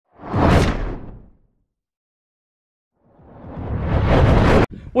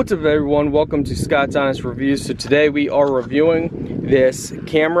What's up everyone, welcome to Scott's Honest Reviews. So today we are reviewing this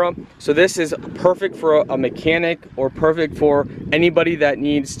camera. So this is perfect for a mechanic or perfect for anybody that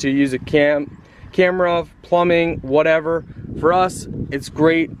needs to use a camera, plumbing, whatever. For us, it's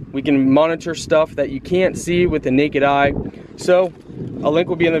great. We can monitor stuff that you can't see with the naked eye. So a link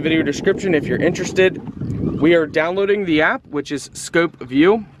will be in the video description if you're interested. We are downloading the app, which is Scope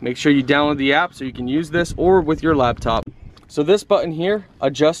View. Make sure you download the app so you can use this or with your laptop. So this button here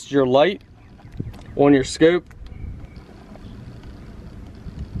adjusts your light on your scope.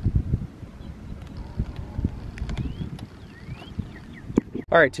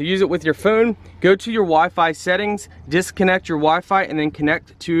 Alright, to use it with your phone, go to your Wi-Fi settings, disconnect your Wi-Fi, and then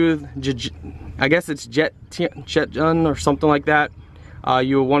connect to, I guess it's JetJun or something like that.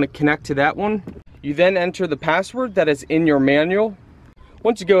 You will want to connect to that one. You then enter the password that is in your manual.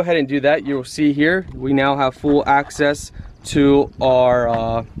 Once you go ahead and do that, you will see here, we now have full access to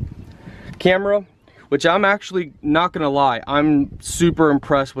our camera, which I'm actually not gonna lie, I'm super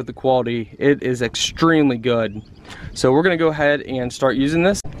impressed with the quality. It is extremely good. So we're gonna go ahead and start using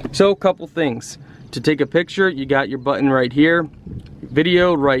this. So a couple things. To take a picture, you got your button right here,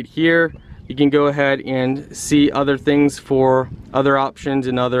 video right here. You can go ahead and see other things for other options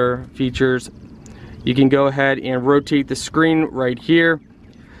and other features. You can go ahead and rotate the screen right here.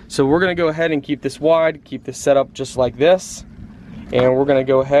 So we're gonna go ahead and keep this wide, keep this set up just like this. And we're gonna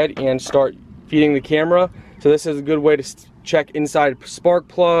go ahead and start feeding the camera. So this is a good way to check inside spark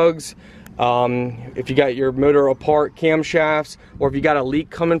plugs, if you got your motor apart camshafts, or if you got a leak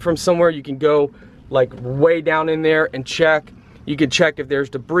coming from somewhere, you can go like way down in there and check. You can check if there's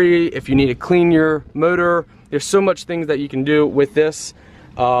debris, if you need to clean your motor. There's so much things that you can do with this.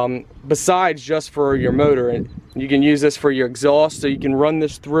 Besides just for your motor, and you can use this for your exhaust, so you can run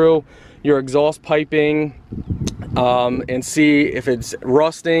this through your exhaust piping and see if it's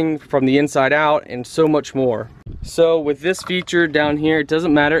rusting from the inside out and so much more. So with this feature down here, it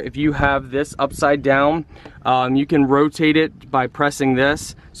doesn't matter if you have this upside down, you can rotate it by pressing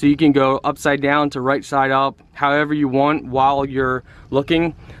this, so you can go upside down to right side up however you want while you're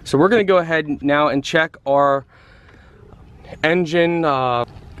looking. So we're going to go ahead now and check our engine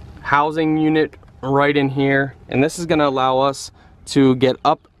housing unit right in here, and this is going to allow us to get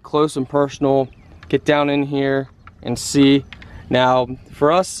up close and personal, get down in here and see. Now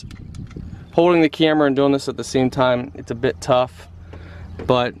for us, holding the camera and doing this at the same time, it's a bit tough,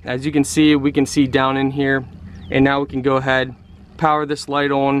 but as you can see, we can see down in here. And now we can go ahead, power this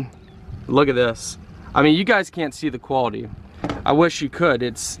light on. Look at this. I mean, you guys can't see the quality. I wish you could.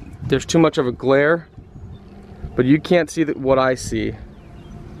 There's too much of a glare, but you can't see what I see.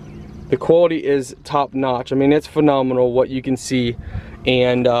 The quality is top notch. I mean, it's phenomenal what you can see,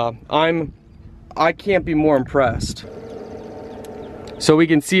 and I can't be more impressed. So we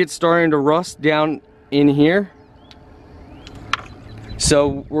can see it's starting to rust down in here.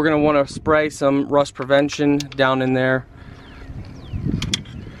 So we're gonna want to spray some rust prevention down in there.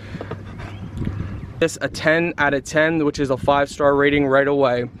 This a 10 out of 10, which is a 5-star rating right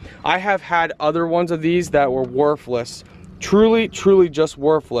away. I have had other ones of these that were worthless, truly just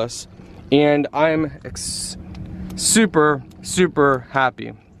worthless, and I'm super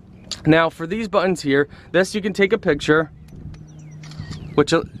happy. Now for these buttons here, this you can take a picture,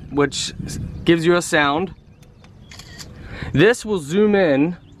 which gives you a sound. This will zoom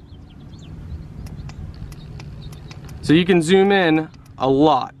in, so you can zoom in a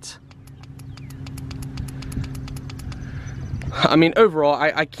lot. I mean, overall,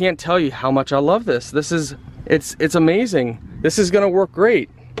 I can't tell you how much I love this. It's amazing. This is gonna work great.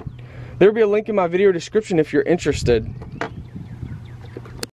 There'll be a link in my video description if you're interested.